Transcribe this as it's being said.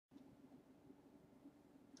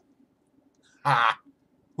Ha!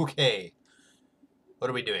 Okay. What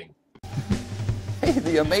are we doing? Hey,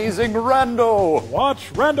 the amazing Rando!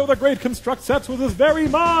 Watch Rando the Great construct sets with his very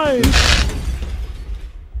mind!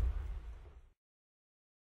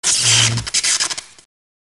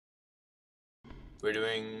 We're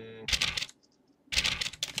doing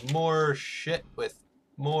more shit with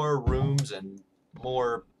more rooms and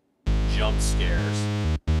more jump scares.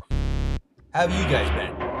 How have you guys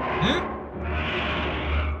been?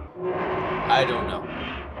 I don't know.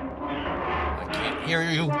 I can't hear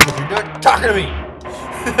you because you're not talking to me!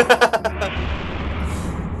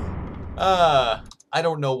 I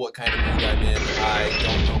don't know what kind of mood I'm in. I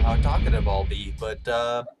don't know how talkative I'll be, but,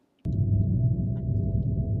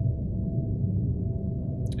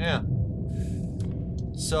 yeah.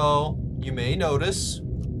 So, you may notice,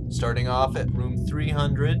 starting off at room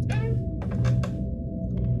 300,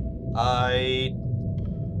 I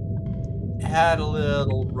had a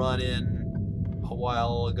little run-in a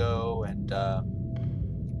while ago, and,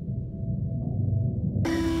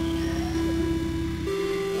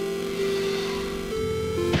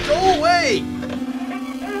 go away!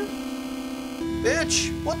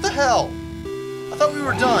 Bitch! What the hell? I thought we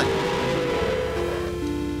were done.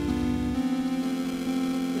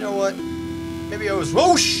 You know what? Maybe I was...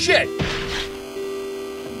 Oh, shit!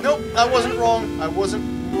 Nope, I wasn't wrong. I wasn't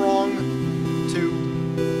wrong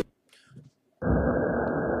to...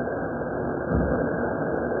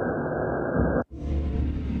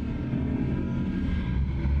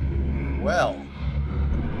 Well...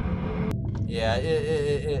 Yeah,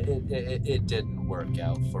 it didn't work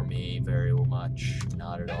out for me very much.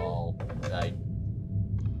 Not at all. I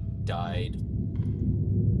died.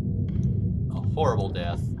 A horrible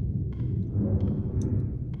death.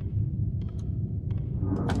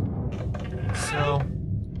 So...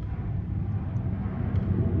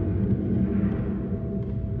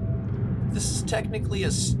 this is technically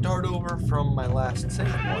a start over from my last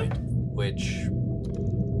save point, which...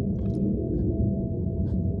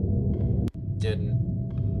 didn't...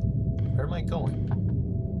 Where am I going?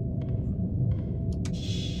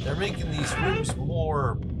 They're making these rooms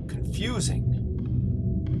more confusing.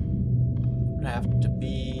 I'm gonna have to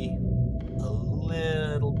be a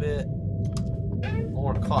little bit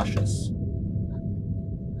more cautious.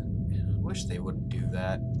 I wish they wouldn't do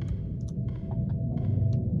that.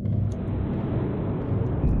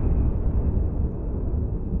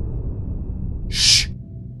 Shh!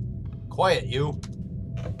 Quiet, you!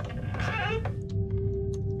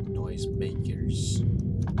 Noise makers.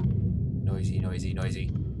 Noisy, noisy, noisy.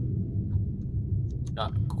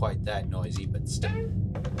 Not quite that noisy, but still.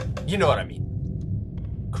 You know what I mean.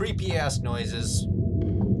 Creepy ass noises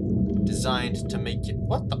designed to make you...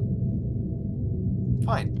 What the?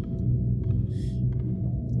 Fine.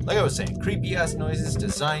 Like I was saying, creepy ass noises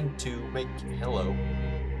designed to make... Hello.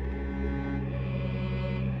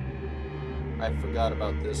 I forgot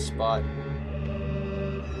about this spot.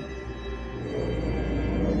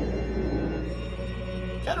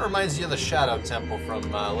 Kind of reminds you of the Shadow Temple from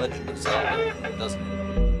Legend of Zelda, doesn't it?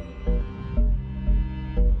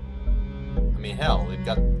 I mean, hell, they've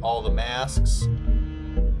got all the masks,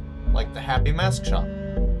 like the Happy Mask Shop.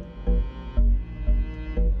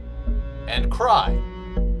 And Cry.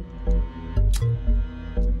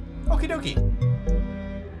 Okie dokie.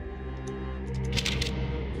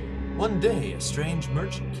 One day, a strange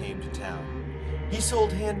merchant came to town. He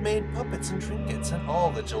sold handmade puppets and trinkets, and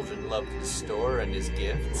all the children loved his store and his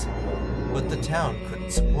gifts. But the town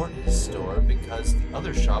couldn't support his store because the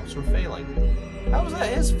other shops were failing. How was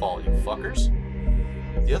that his fault, you fuckers?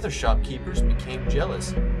 The other shopkeepers became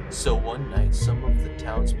jealous, so one night some of the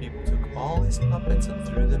townspeople took all his puppets and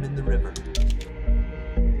threw them in the river.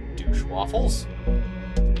 Douche waffles?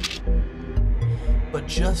 But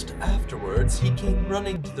just afterwards, he came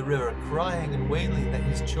running to the river, crying and wailing that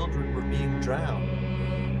his children were being drowned.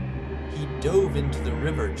 He dove into the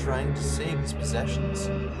river, trying to save his possessions.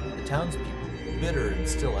 The townspeople, bitter and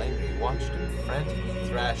still angry, watched him frantically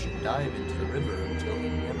thrash and dive into the river until he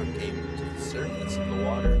never came to the surface of the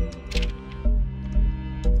water.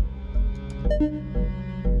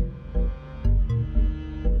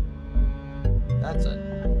 That's a...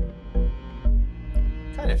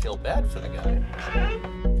 kind of feel bad for the guy.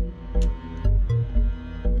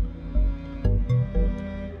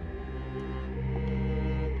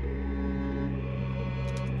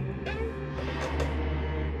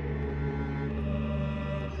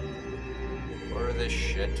 Or this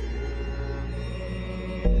shit.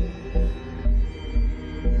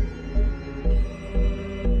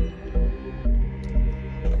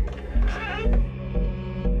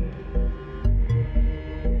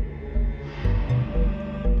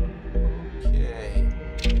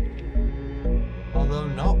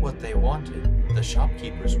 wanted, the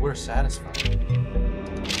shopkeepers were satisfied.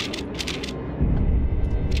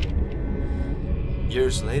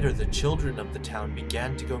 Years later, the children of the town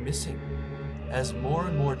began to go missing. As more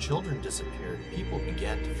and more children disappeared, people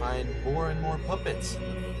began to find more and more puppets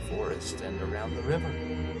in the forest and around the river.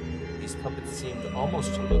 These puppets seemed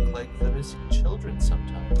almost to look like the missing children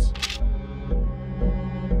sometimes.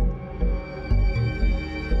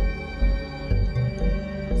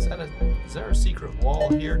 Is there a secret wall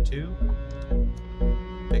here too?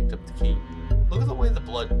 Picked up the key. Look at the way the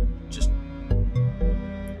blood just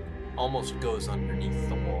almost goes underneath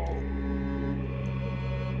the wall.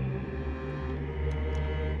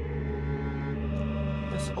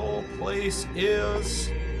 This whole place is...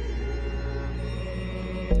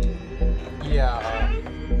 yeah,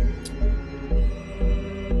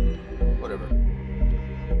 whatever.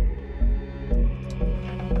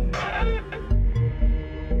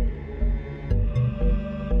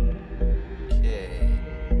 Okay.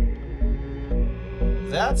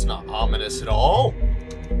 That's not ominous at all.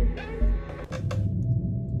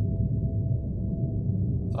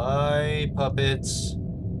 Hi, puppets.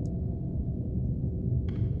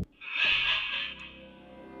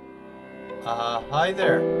 Hi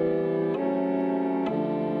there.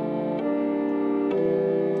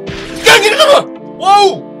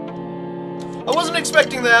 Whoa! I wasn't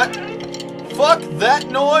expecting that. Fuck that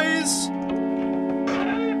noise.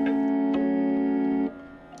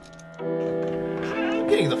 I'm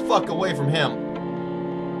getting the fuck away from him.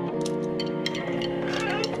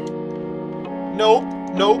 Nope,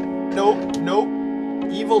 nope, nope, nope.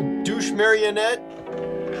 Evil douche marionette.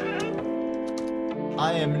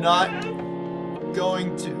 I am not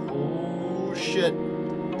going to... oh, shit.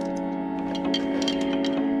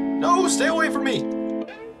 No, stay away from me!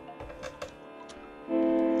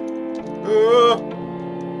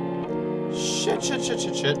 Shit, shit, shit,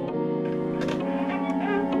 shit, shit.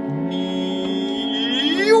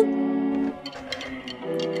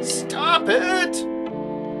 Stop it!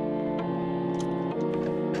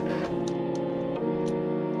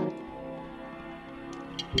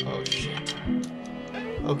 Oh, shit.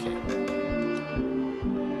 Okay.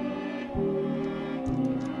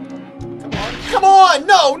 Come on!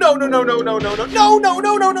 No! No! No! No! No! No! No! No! No! No!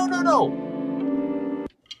 No! No! No! No! No!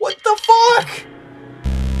 What the fuck?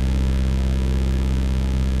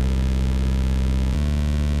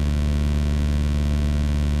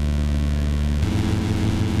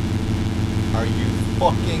 Are you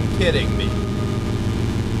fucking kidding me?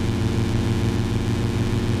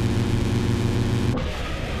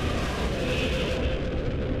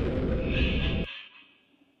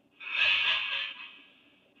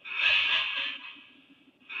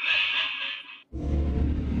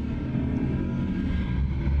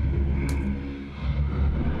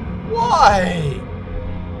 Why?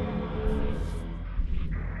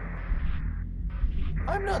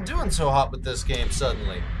 I'm not doing so hot with this game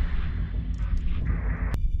suddenly.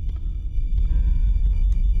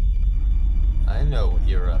 I know what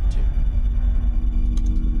you're up to.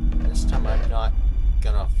 This time I'm not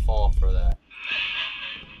gonna fall for that.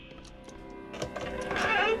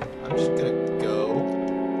 I'm just gonna go.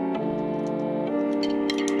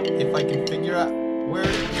 If I can figure out where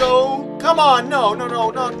to go. Come on, no, no,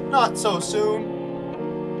 no, not so soon.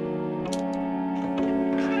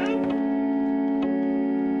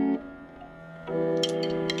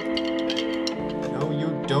 No,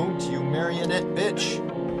 you don't, you marionette bitch.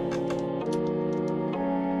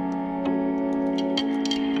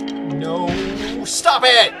 No, stop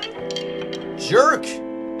it! Jerk!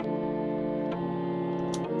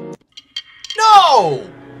 No!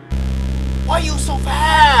 Why are you so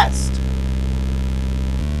fast?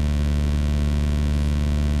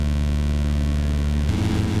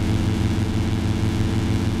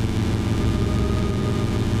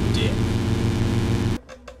 Dick.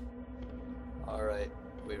 Alright,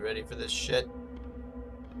 we ready for this shit?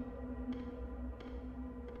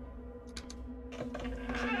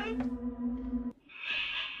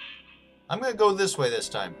 I'm gonna go this way this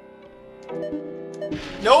time.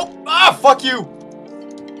 Nope! Ah, fuck you!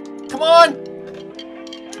 Come on!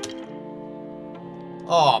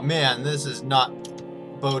 Oh man, this is not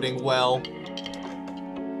boding well.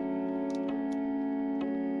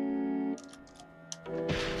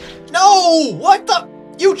 No! What the?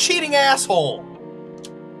 You cheating asshole!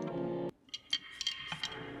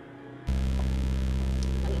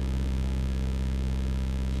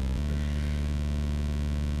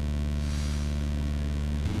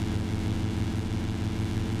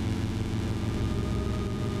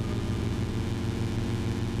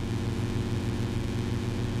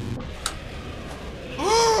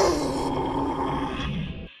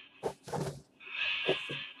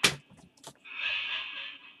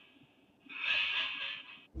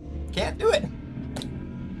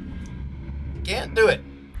 Can't do it.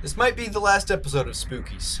 This might be the last episode of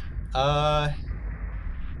Spookies.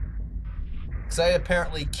 Because I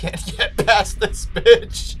apparently can't get past this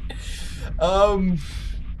bitch.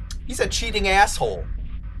 He's a cheating asshole.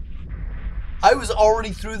 I was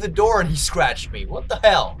already through the door and he scratched me. What the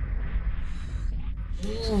hell?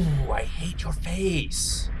 Ooh, I hate your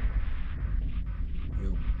face.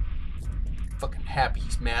 You fucking happy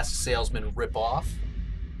mask salesman ripoff.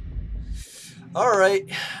 Alright,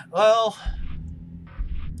 well,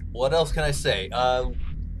 what else can I say?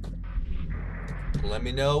 Let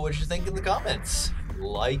me know what you think in the comments.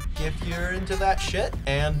 Like if you're into that shit,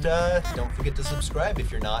 and don't forget to subscribe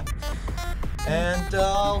if you're not. And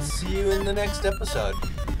I'll see you in the next episode.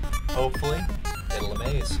 Hopefully, it'll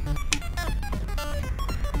amaze.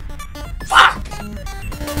 Fuck!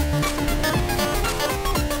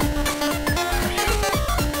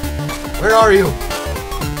 Where are you?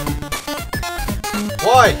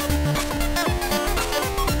 Why?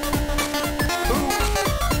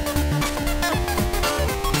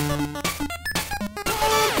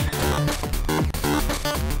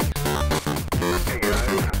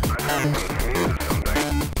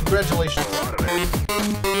 Congratulations.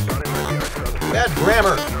 Bad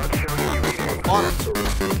grammar.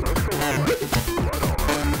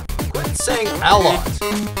 Quit saying a lot.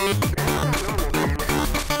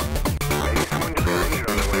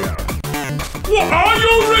 What, are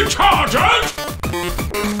you retarded?